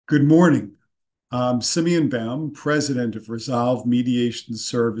Good morning. I'm Simeon Baum, president of Resolve Mediation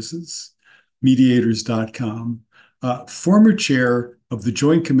Services, mediators.com, former chair of the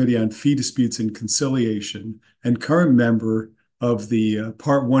Joint Committee on Fee Disputes and Conciliation, and current member of the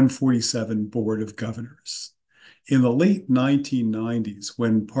Part 147 Board of Governors. In the late 1990s,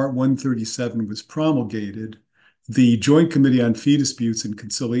 when Part 137 was promulgated, the Joint Committee on Fee Disputes and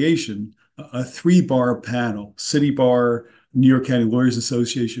Conciliation, a three-bar panel, City Bar, New York County Lawyers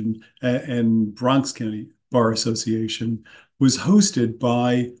Association, and Bronx County Bar Association, was hosted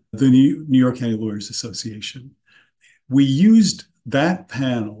by the New York County Lawyers Association. We used that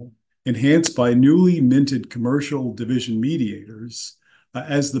panel, enhanced by newly minted commercial division mediators,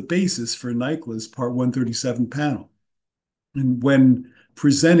 as the basis for NYCLA's Part 137 panel. And when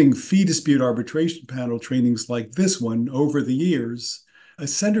presenting fee dispute arbitration panel trainings like this one over the years, a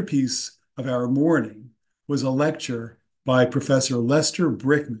centerpiece of our morning was a lecture by Professor Lester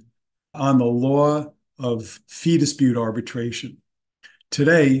Brickman on the law of fee dispute arbitration.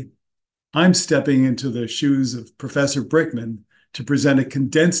 Today, I'm stepping into the shoes of Professor Brickman to present a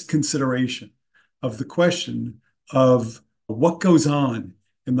condensed consideration of the question of what goes on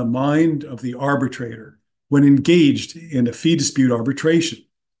in the mind of the arbitrator when engaged in a fee dispute arbitration.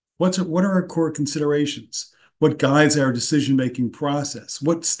 What are our core considerations? What guides our decision-making process?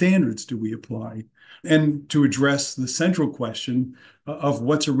 What standards do we apply? And to address the central question of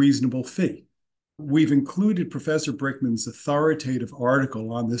what's a reasonable fee. We've included Professor Brickman's authoritative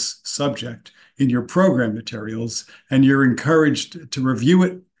article on this subject in your program materials, and you're encouraged to review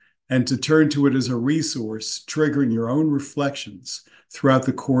it and to turn to it as a resource, triggering your own reflections throughout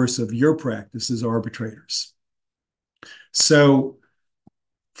the course of your practice as arbitrators. So,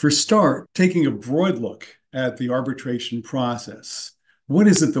 for start, taking a broad look at the arbitration process, what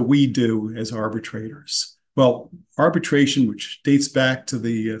is it that we do as arbitrators? Well, arbitration, which dates back to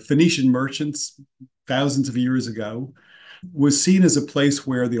the Phoenician merchants thousands of years ago, was seen as a place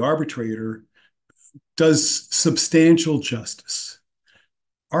where the arbitrator does substantial justice.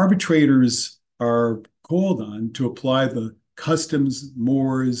 Arbitrators are called on to apply the customs,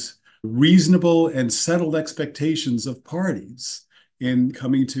 mores, reasonable and settled expectations of parties in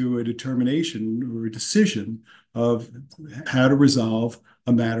coming to a determination or a decision of how to resolve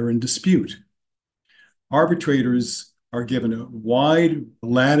a matter in dispute. Arbitrators are given a wide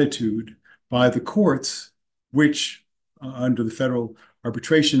latitude by the courts, which under the Federal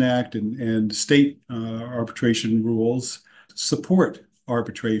Arbitration Act and state arbitration rules support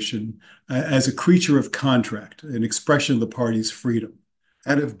arbitration as a creature of contract, an expression of the party's freedom.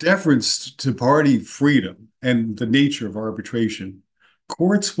 Out of deference to party freedom and the nature of arbitration,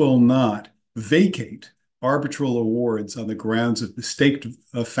 courts will not vacate arbitral awards on the grounds of mistake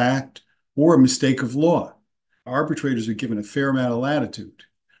of fact or a mistake of law. Arbitrators are given a fair amount of latitude.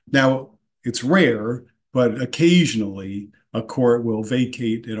 Now, it's rare, but occasionally a court will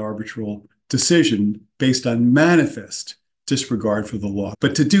vacate an arbitral decision based on manifest disregard for the law.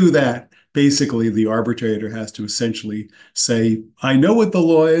 But to do that, basically the arbitrator has to essentially say, I know what the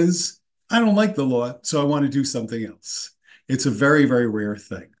law is, I don't like the law, so I want to do something else. It's a very, very rare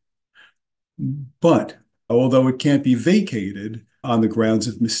thing. But although it can't be vacated on the grounds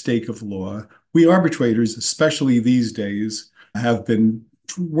of mistake of law, we arbitrators, especially these days, have been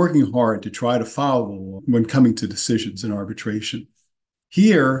working hard to try to follow the law when coming to decisions in arbitration.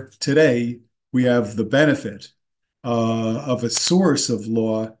 Here, today, we have the benefit of a source of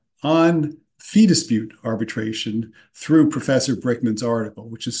law on fee dispute arbitration through Professor Brickman's article,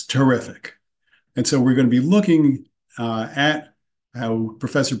 which is terrific. And so we're going to be looking at how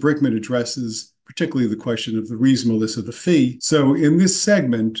Professor Brickman addresses particularly the question of the reasonableness of the fee. So in this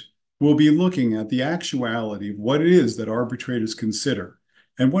segment, we'll be looking at the actuality of what it is that arbitrators consider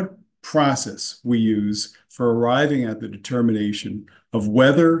and what process we use for arriving at the determination of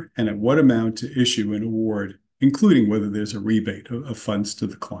whether and at what amount to issue an award, including whether there's a rebate of funds to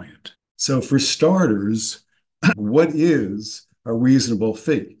the client. So for starters, what is a reasonable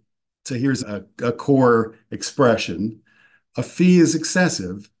fee? So here's a core expression. A fee is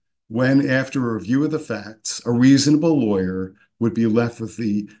excessive when, after a review of the facts, a reasonable lawyer would be left with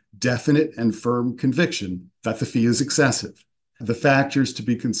the definite and firm conviction that the fee is excessive. The factors to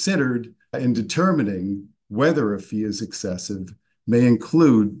be considered in determining whether a fee is excessive may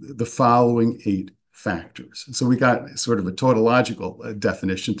include the following 8 factors. So we got sort of a tautological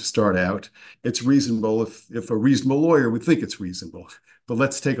definition to start out. It's reasonable if a reasonable lawyer would think it's reasonable. But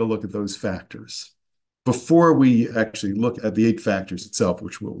let's take a look at those factors. Before we actually look at the 8 factors itself,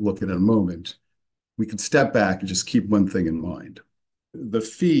 which we'll look at in a moment, we can step back and just keep one thing in mind. The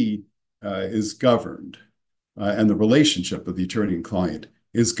fee is governed, and the relationship of the attorney and client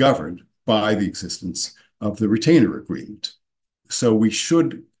is governed by the existence of the retainer agreement. So we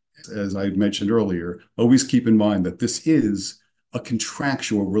should, as I mentioned earlier, always keep in mind that this is a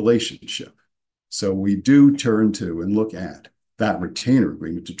contractual relationship. So we do turn to and look at that retainer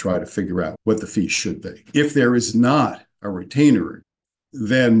agreement to try to figure out what the fee should be. If there is not a retainer,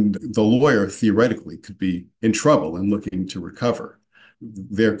 then the lawyer theoretically could be in trouble and looking to recover.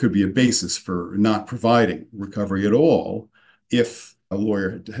 There could be a basis for not providing recovery at all if a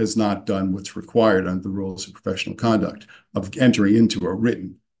lawyer has not done what's required under the rules of professional conduct of entering into a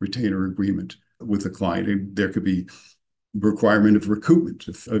written retainer agreement with the client. And there could be requirement of recoupment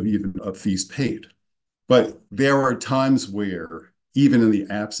of even of fees paid. But there are times where, even in the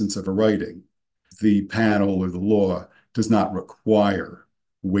absence of a writing, the panel or the law does not require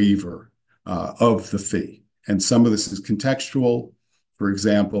waiver of the fee. And some of this is contextual. For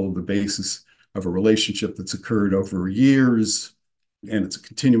example, the basis of a relationship that's occurred over years, and it's a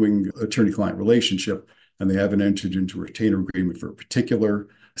continuing attorney-client relationship, and they haven't entered into a retainer agreement for a particular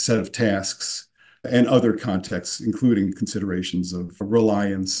set of tasks, and other contexts, including considerations of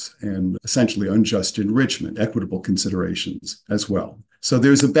reliance and essentially unjust enrichment, equitable considerations as well. So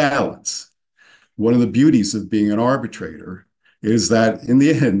there's a balance. One of the beauties of being an arbitrator is that in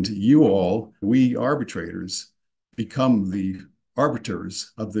the end, we arbitrators, become the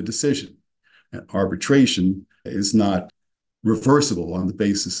arbiters of the decision. And arbitration is not reversible on the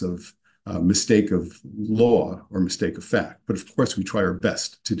basis of mistake of law or mistake of fact. But of course, we try our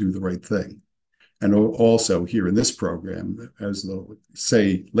best to do the right thing. And also here in this program, as they'll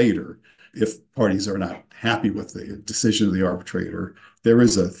say later, if parties are not happy with the decision of the arbitrator, there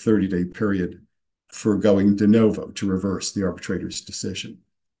is a 30-day period for going de novo to reverse the arbitrator's decision,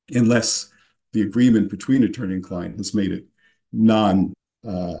 unless the agreement between attorney and client has made it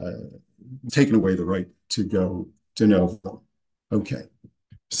taken away the right to go de novo. Okay.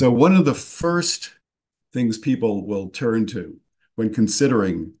 So one of the first things people will turn to when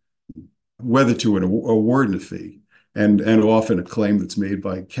considering whether to award a fee, and often a claim that's made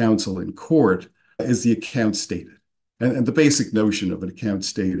by counsel in court, is the account stated. And the basic notion of an account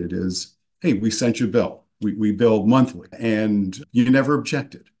stated is, hey, we sent you a bill. We bill monthly, and you never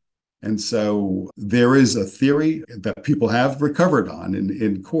objected. And so there is a theory that people have recovered on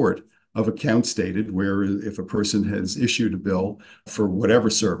in court of account stated, where if a person has issued a bill for whatever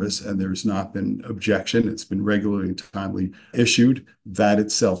service and there's not been objection, it's been regularly and timely issued, that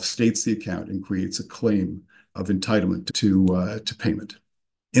itself states the account and creates a claim of entitlement to payment.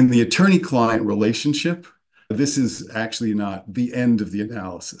 In the attorney-client relationship, this is actually not the end of the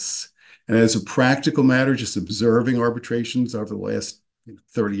analysis. And as a practical matter, just observing arbitrations over the last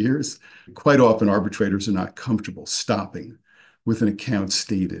 30 years, quite often arbitrators are not comfortable stopping with an account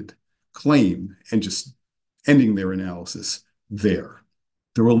stated claim and just ending their analysis there.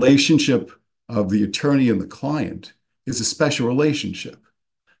 The relationship of the attorney and the client is a special relationship.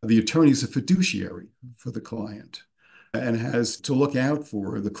 The attorney is a fiduciary for the client and has to look out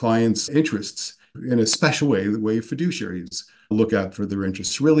for the client's interests in a special way, the way fiduciaries look out for their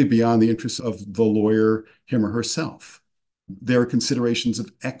interests, really beyond the interests of the lawyer, him or herself. There are considerations of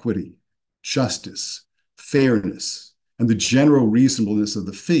equity, justice, fairness, and the general reasonableness of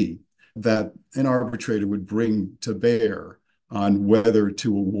the fee that an arbitrator would bring to bear on whether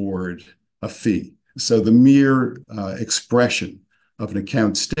to award a fee. So the mere expression of an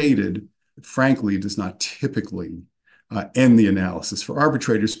account stated, frankly, does not typically end the analysis for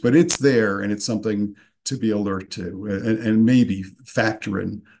arbitrators, but it's there and it's something to be alert to and maybe factor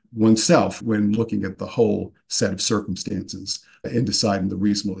in oneself when looking at the whole set of circumstances in deciding the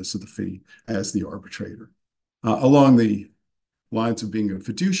reasonableness of the fee as the arbitrator. Along the lines of being a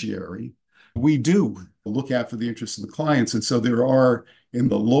fiduciary, we do look out for the interests of the clients. And so there are, in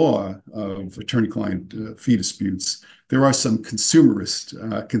the law of attorney-client fee disputes, there are some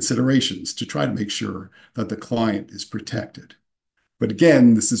consumerist considerations to try to make sure that the client is protected. But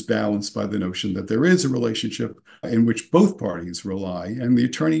again, this is balanced by the notion that there is a relationship in which both parties rely, and the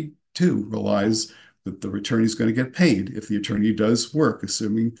attorney too relies that the attorney is going to get paid if the attorney does work,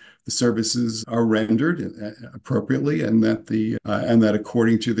 assuming the services are rendered appropriately and that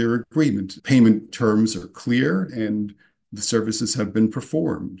according to their agreement, payment terms are clear and the services have been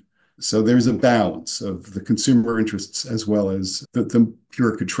performed. So there's a balance of the consumer interests as well as the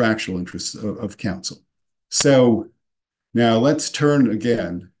pure contractual interests of counsel. So now let's turn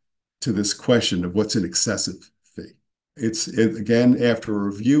again to this question of what's an excessive fee. Again, after a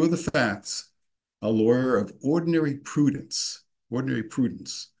review of the facts, a lawyer of ordinary prudence would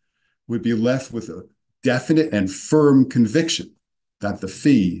be left with a definite and firm conviction that the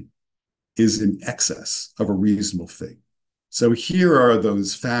fee is in excess of a reasonable fee. So here are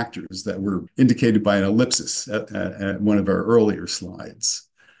those factors that were indicated by an ellipsis at one of our earlier slides.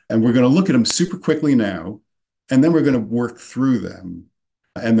 And we're going to look at them super quickly now, and then we're going to work through them,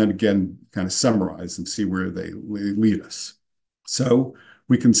 and then again, kind of summarize and see where they lead us. So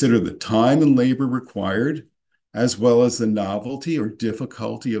we consider the time and labor required, as well as the novelty or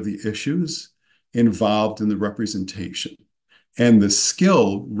difficulty of the issues involved in the representation, and the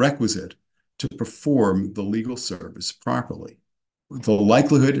skill requisite to perform the legal service properly. The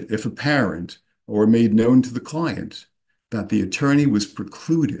likelihood, if apparent or made known to the client, that the attorney was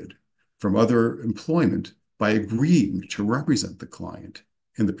precluded from other employment by agreeing to represent the client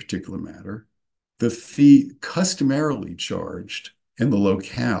in the particular matter, the fee customarily charged in the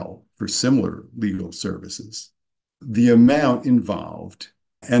locale for similar legal services, the amount involved,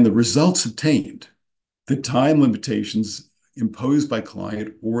 and the results obtained, the time limitations imposed by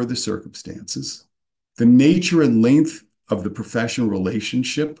client or the circumstances, the nature and length of the professional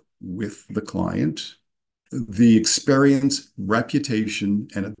relationship with the client, the experience, reputation,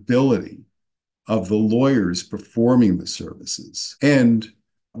 and ability of the lawyers performing the services, and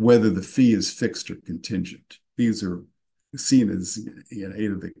whether the fee is fixed or contingent. These are seen as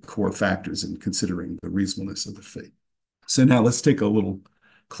 8 of the core factors in considering the reasonableness of the fee. So now let's take a little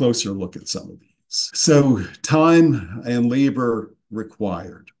closer look at some of these. So time and labor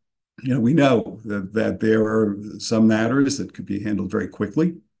required. We know that there are some matters that could be handled very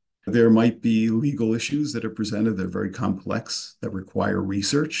quickly. There might be legal issues that are presented that are very complex, that require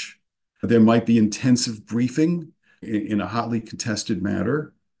research. There might be intensive briefing in a hotly contested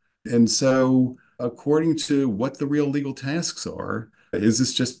matter. And so according to what the real legal tasks are, is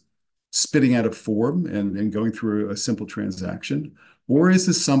this just spitting out a form and going through a simple transaction? Or is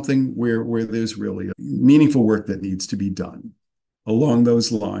this something where there's really meaningful work that needs to be done? Along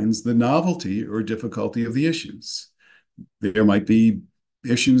those lines, the novelty or difficulty of the issues. There might be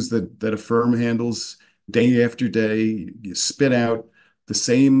issues that a firm handles day after day. You spit out the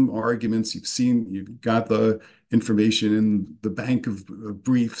same arguments you've got the information in the bank of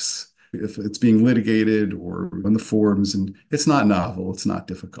briefs if it's being litigated or on the forums, and it's not novel, it's not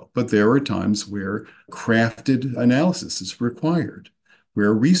difficult. But there are times where crafted analysis is required,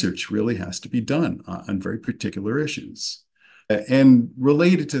 where research really has to be done on very particular issues. And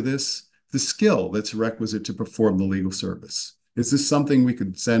related to this, the skill that's requisite to perform the legal service. Is this something we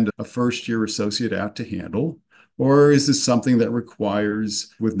could send a first-year associate out to handle? Or is this something that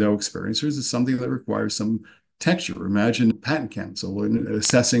requires, with no experience, or is this something that requires some texture? Imagine patent counsel and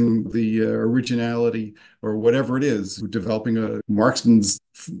assessing the originality or whatever it is, developing a marksman's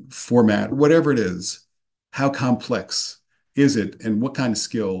format, whatever it is. How complex is it, and what kind of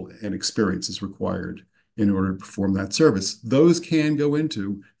skill and experience is required in order to perform that service? Those can go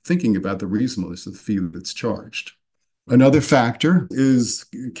into thinking about the reasonableness of the fee that's charged. Another factor is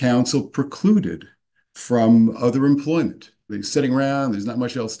counsel precluded from other employment. They're sitting around, there's not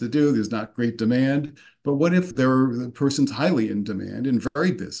much else to do, there's not great demand. But what if the person's highly in demand and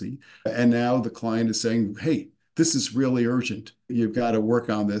very busy, and now the client is saying, hey, this is really urgent. You've got to work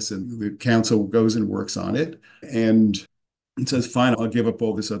on this, and the counsel goes and works on it and says, fine, I'll give up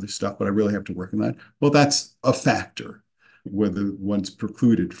all this other stuff, but I really have to work on that. Well, that's a factor, whether one's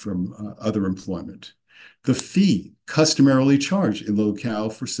precluded from other employment. The fee customarily charged in the locale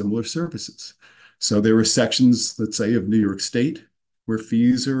for similar services. So there are sections, let's say, of New York State where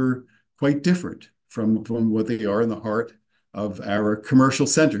fees are quite different from what they are in the heart of our commercial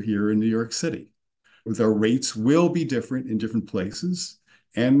center here in New York City. Our rates will be different in different places,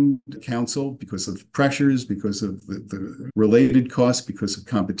 and counsel, because of pressures, because of the related costs, because of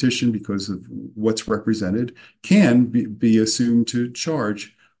competition, because of what's represented, can be assumed to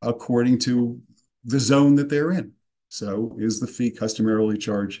charge according to the zone that they're in. So is the fee customarily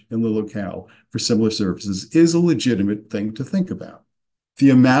charged in the locale for similar services is a legitimate thing to think about. The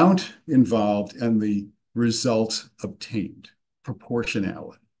amount involved and the result obtained,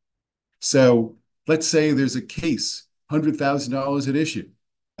 proportionality. So let's say there's a case, $100,000 at issue,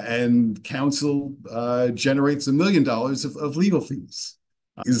 and counsel generates $1 million of legal fees.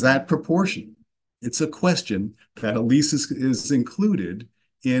 Is that proportional? It's a question that at least is included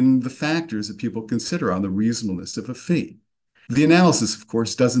in the factors that people consider on the reasonableness of a fee. The analysis, of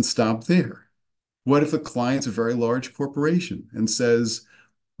course, doesn't stop there. What if a client's a very large corporation and says,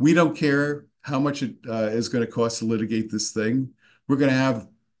 we don't care how much it is going to cost to litigate this thing. We're going to have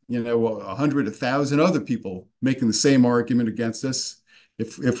 100, 1,000 other people making the same argument against us.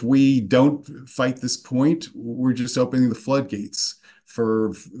 If we don't fight this point, we're just opening the floodgates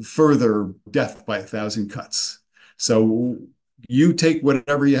for further death by 1,000 cuts. So You take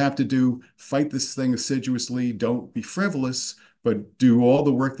whatever you have to do, fight this thing assiduously, don't be frivolous, but do all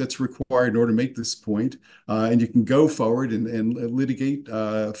the work that's required in order to make this point. And you can go forward and litigate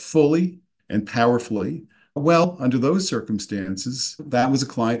fully and powerfully. Well, under those circumstances, that was a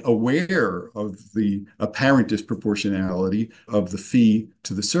client aware of the apparent disproportionality of the fee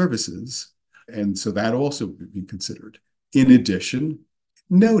to the services. And so that also would be considered. In addition,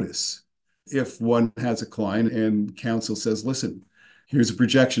 notice if one has a client and counsel says, listen, here's a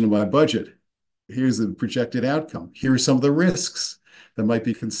projection of my budget. Here's the projected outcome. Here are some of the risks that might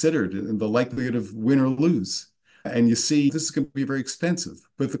be considered and the likelihood of win or lose. And you see, this is going to be very expensive.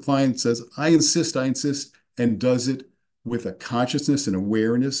 But the client says, I insist, and does it with a consciousness and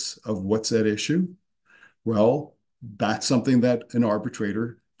awareness of what's at issue. Well, that's something that an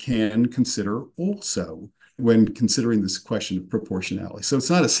arbitrator can consider also when considering this question of proportionality. So it's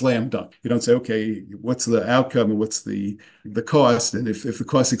not a slam dunk. You don't say, okay, what's the outcome and what's the cost? And if the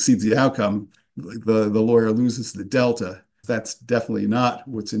cost exceeds the outcome, the lawyer loses the delta. That's definitely not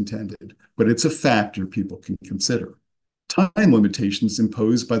what's intended, but it's a factor people can consider. Time limitations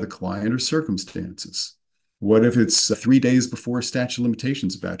imposed by the client or circumstances. What if it's 3 days before statute of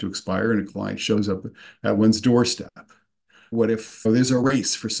limitations about to expire and a client shows up at one's doorstep? What if there's a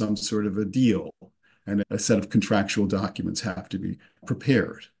race for some sort of a deal and a set of contractual documents have to be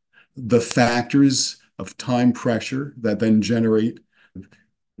prepared? The factors of time pressure that then generate a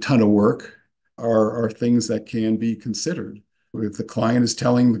ton of work are things that can be considered. If the client is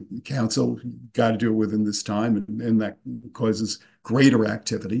telling the counsel, got to do it within this time, and that causes greater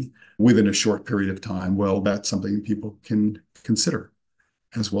activity within a short period of time, well, that's something people can consider,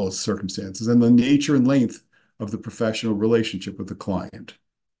 as well as circumstances. And the nature and length of the professional relationship with the client.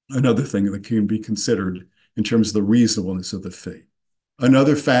 Another thing that can be considered in terms of the reasonableness of the fee.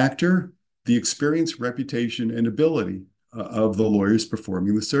 Another factor, the experience, reputation, and ability of the lawyers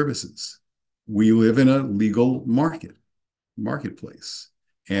performing the services. We live in a legal marketplace.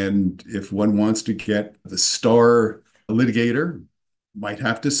 And if one wants to get the star litigator, might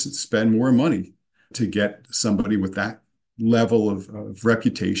have to spend more money to get somebody with that level of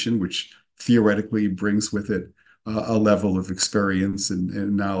reputation, which theoretically brings with it a level of experience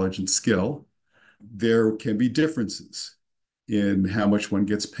and knowledge and skill. There can be differences in how much one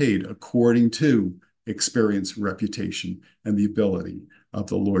gets paid according to experience, reputation, and the ability of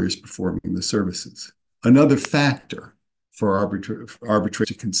the lawyers performing the services. Another factor for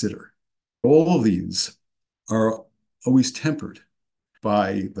arbitrator to consider. All of these are always tempered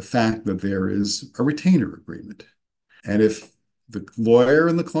by the fact that there is a retainer agreement. And if the lawyer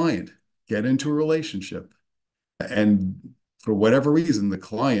and the client get into a relationship, and for whatever reason, the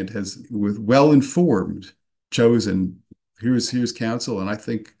client has, with well-informed, chosen, here's counsel, and I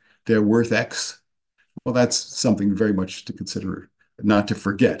think they're worth X, well, that's something very much to consider, not to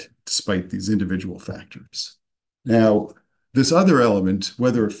forget, despite these individual factors. Now, this other element,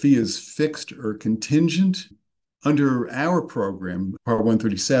 whether a fee is fixed or contingent, under our program, Part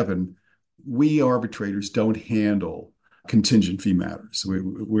 137, we arbitrators don't handle contingent fee matters.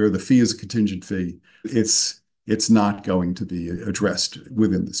 Where the fee is a contingent fee, it's not going to be addressed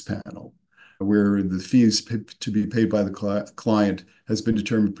within this panel. Where the fee is to be paid by the client has been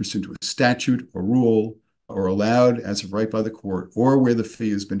determined pursuant to a statute or rule or allowed as a right by the court, or where the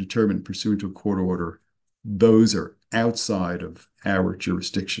fee has been determined pursuant to a court order, those are outside of our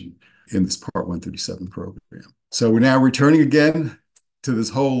jurisdiction in this Part 137 program. So we're now returning again to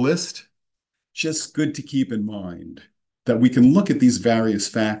this whole list. Just good to keep in mind that we can look at these various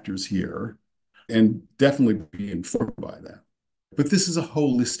factors here and definitely be informed by that. But this is a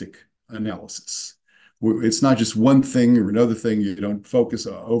holistic analysis. It's not just one thing or another thing. You don't focus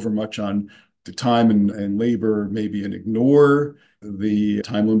over much on the time and labor, maybe, and ignore the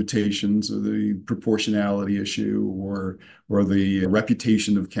time limitations or the proportionality issue or the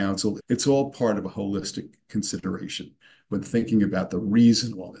reputation of counsel. It's all part of a holistic consideration when thinking about the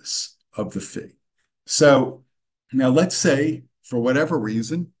reasonableness of the fee. So now let's say, for whatever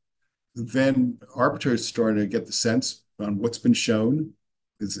reason, then arbitrators starting to get the sense on what's been shown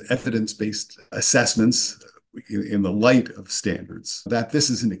is evidence-based assessments in the light of standards that this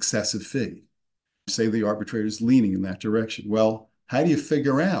is an excessive fee. Say the arbitrator is leaning in that direction. Well, how do you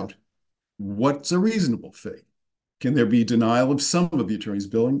figure out what's a reasonable fee? Can there be denial of some of the attorney's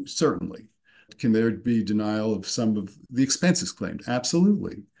billing? Certainly. Can there be denial of some of the expenses claimed?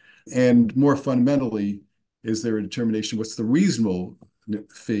 Absolutely. And more fundamentally, is there a determination what's the reasonable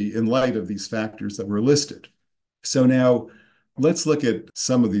fee in light of these factors that were listed? So now let's look at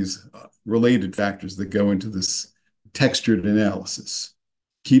some of these related factors that go into this textured analysis.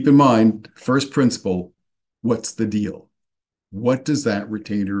 Keep in mind, first principle, what's the deal? What does that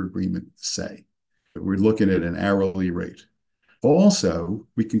retainer agreement say? We're looking at an hourly rate. Also,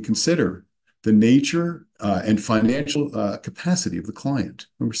 we can consider the nature and financial capacity of the client.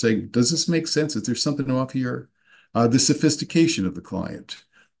 And we're saying, does this make sense? Is there something off here? The sophistication of the client.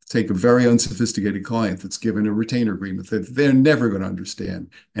 Take a very unsophisticated client that's given a retainer agreement that they're never going to understand,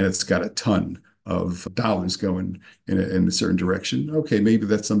 and it's got a ton of dollars going in a certain direction. Okay, maybe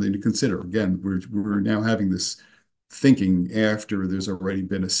that's something to consider. Again, we're now having this thinking after there's already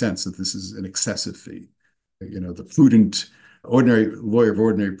been a sense that this is an excessive fee. The prudent, ordinary lawyer of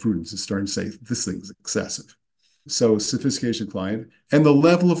ordinary prudence is starting to say this thing's excessive. So sophistication client and the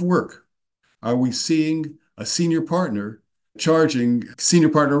level of work. Are we seeing a senior partner charging senior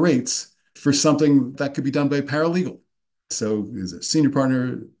partner rates for something that could be done by a paralegal? So is it senior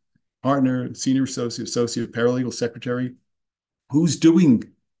partner, senior associate, paralegal, secretary? Who's doing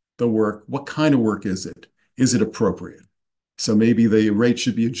the work? What kind of work is it? Is it appropriate? So maybe the rate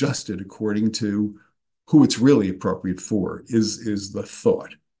should be adjusted according to who it's really appropriate for, is the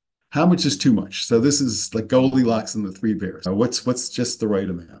thought. How much is too much? So this is like Goldilocks and the Three Bears. What's just the right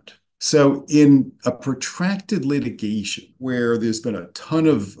amount? So in a protracted litigation where there's been a ton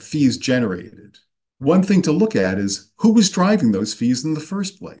of fees generated, one thing to look at is who was driving those fees in the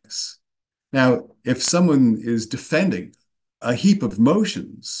first place. Now, if someone is defending a heap of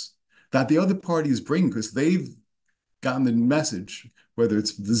motions that the other party is bringing because they've gotten the message, whether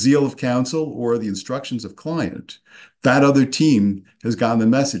it's the zeal of counsel or the instructions of client, that other team has gotten the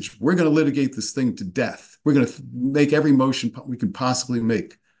message, we're going to litigate this thing to death. We're going to make every motion we can possibly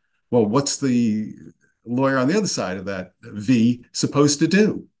make. Well, what's the lawyer on the other side of that V supposed to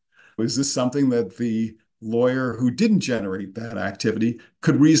do? Is this something that the lawyer who didn't generate that activity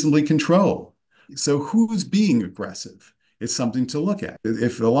could reasonably control? So who's being aggressive? It's something to look at.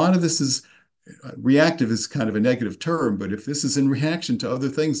 If a lot of this is reactive is kind of a negative term, but if this is in reaction to other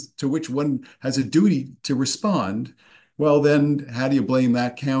things to which one has a duty to respond, well, then how do you blame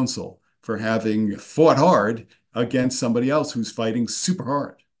that counsel for having fought hard against somebody else who's fighting super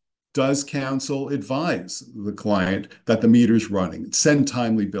hard? Does counsel advise the client that the meter's running, send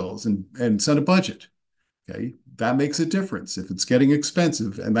timely bills, and send a budget? Okay, that makes a difference. If it's getting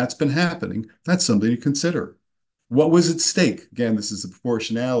expensive, and that's been happening, that's something to consider. What was at stake? Again, this is the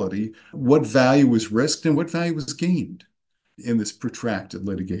proportionality. What value was risked and what value was gained in this protracted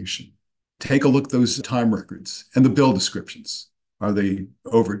litigation? Take a look at those time records and the bill descriptions. Are they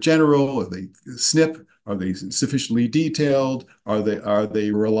over general? Are they snip? Are they sufficiently detailed? Are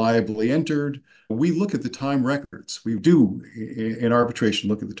they reliably entered? We look at the time records. We do in arbitration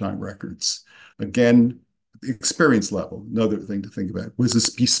look at the time records. Again, experience level, another thing to think about. Was this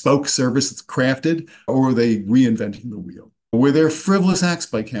bespoke service that's crafted, or were they reinventing the wheel? Were there frivolous acts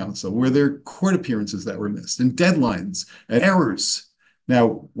by counsel? Were there court appearances that were missed and deadlines and errors?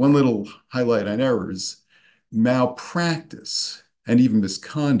 Now, one little highlight on errors, malpractice and even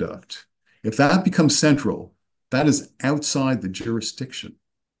misconduct. If that becomes central, that is outside the jurisdiction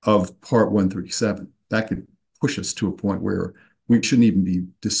of Part 137. That could push us to a point where we shouldn't even be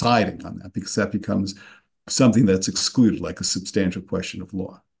deciding on that because that becomes something that's excluded, like a substantial question of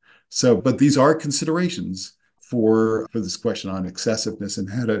law. So, but these are considerations for this question on excessiveness and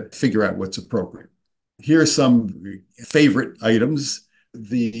how to figure out what's appropriate. Here are some favorite items.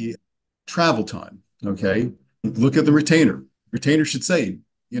 The travel time, okay? Look at the retainer. Retainer should say,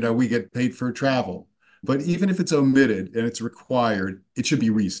 we get paid for travel. But even if it's omitted and it's required, it should be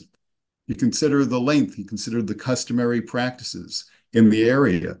reasonable. You consider the length, you consider the customary practices in the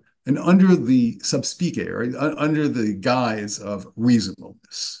area, and under the sub-speak area, under the guise of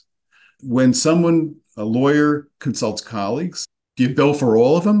reasonableness. When a lawyer consults colleagues, do you bill for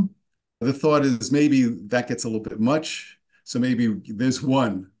all of them? The thought is maybe that gets a little bit much. So maybe there's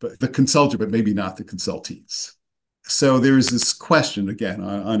one, but the consultant, but maybe not the consultees. So there's this question again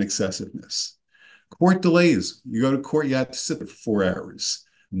on excessiveness. Court delays. You go to court, you have to sit there for 4 hours.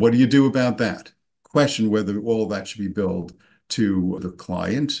 What do you do about that? Question whether all of that should be billed to the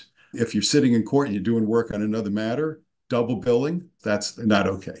client. If you're sitting in court and you're doing work on another matter, double billing, that's not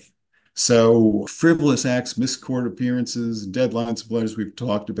okay. So frivolous acts, missed court appearances, deadlines, blunders we've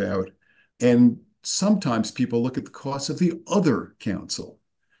talked about. And sometimes people look at the cost of the other counsel.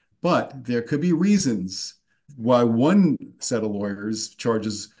 But there could be reasons why one set of lawyers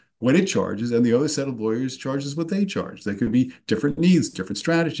charges what it charges and the other set of lawyers charges what they charge. There could be different needs, different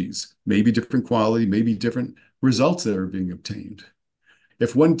strategies, maybe different quality, maybe different results that are being obtained.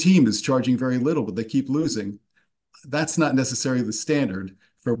 If one team is charging very little, but they keep losing, that's not necessarily the standard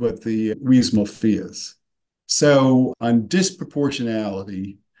for what the reasonable fee is. So on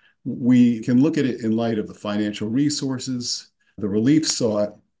disproportionality, we can look at it in light of the financial resources, the relief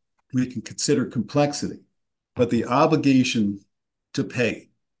sought, we can consider complexity, but the obligation to pay,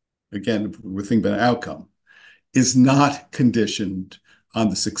 again, we're thinking about outcome, is not conditioned on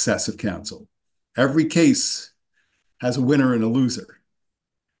the success of counsel. Every case has a winner and a loser.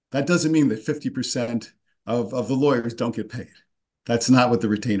 That doesn't mean that 50% of the lawyers don't get paid. That's not what the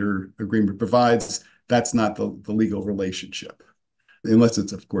retainer agreement provides. That's not the legal relationship. Unless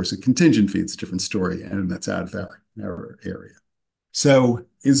it's, of course, a contingent fee, it's a different story, and that's out of our area. So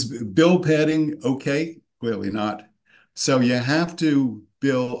is bill padding okay? Clearly not. So you have to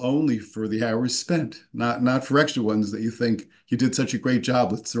bill only for the hours spent, not for extra ones that you think you did such a great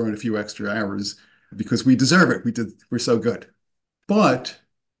job, let's throw in a few extra hours because we deserve it. We're so good. But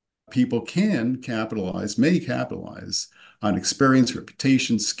people may capitalize on experience,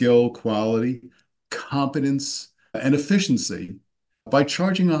 reputation, skill, quality, competence, and efficiency by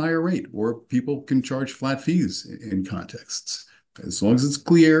charging a higher rate, or people can charge flat fees in contexts. As long as it's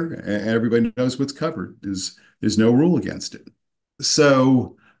clear and everybody knows what's covered, there's no rule against it.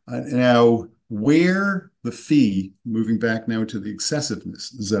 So now where the fee, moving back now to the excessiveness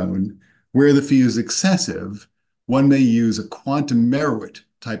zone, where the fee is excessive, one may use a quantum merit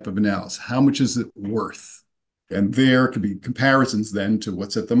type of analysis. How much is it worth? And there could be comparisons then to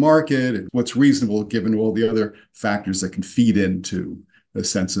what's at the market and what's reasonable given all the other factors that can feed into the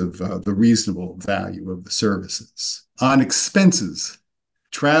sense of the reasonable value of the services. On expenses,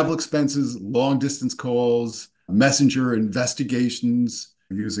 travel expenses, long distance calls, messenger investigations,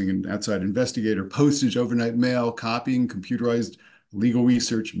 using an outside investigator, postage, overnight mail, copying, computerized legal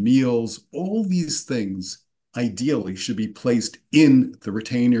research, meals, all these things ideally should be placed in the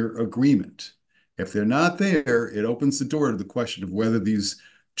retainer agreement. If they're not there, it opens the door to the question of whether these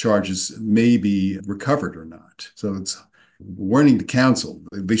charges may be recovered or not. So it's warning to counsel,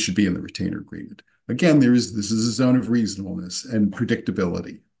 they should be in the retainer agreement. Again, this is a zone of reasonableness and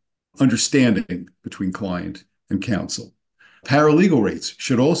predictability, understanding between client and counsel. Paralegal rates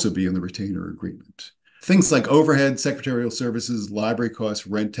should also be in the retainer agreement. Things like overhead, secretarial services, library costs,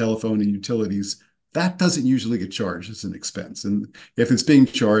 rent, telephone, and utilities, that doesn't usually get charged as an expense. And if it's being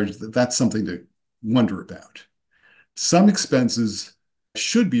charged, that's something to wonder about. Some expenses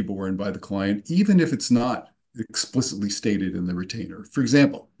should be borne by the client, even if it's not explicitly stated in the retainer. For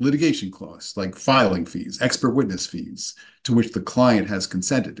example, litigation costs like filing fees, expert witness fees, to which the client has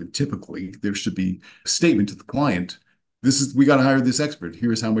consented. And typically, there should be a statement to the client, we got to hire this expert.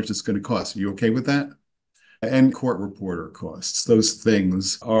 Here's how much it's going to cost. Are you okay with that? And court reporter costs. Those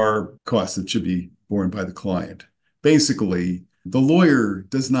things are costs that should be borne by the client. Basically, the lawyer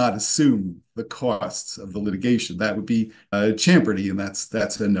does not assume the costs of the litigation. That would be champerty, and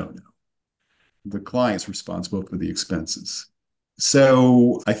that's a no-no. The client's responsible for the expenses.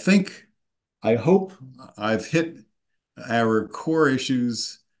 So I hope I've hit our core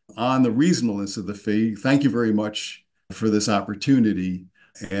issues on the reasonableness of the fee. Thank you very much for this opportunity,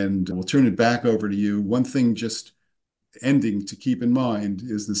 and we'll turn it back over to you. One thing just ending to keep in mind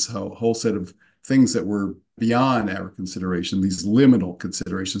is this whole set of things that were beyond our consideration, these liminal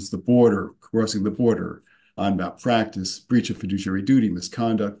considerations, the border, crossing the border, on malpractice, breach of fiduciary duty,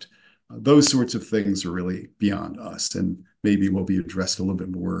 misconduct. Those sorts of things are really beyond us and maybe will be addressed a little bit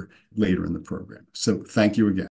more later in the program. So thank you again.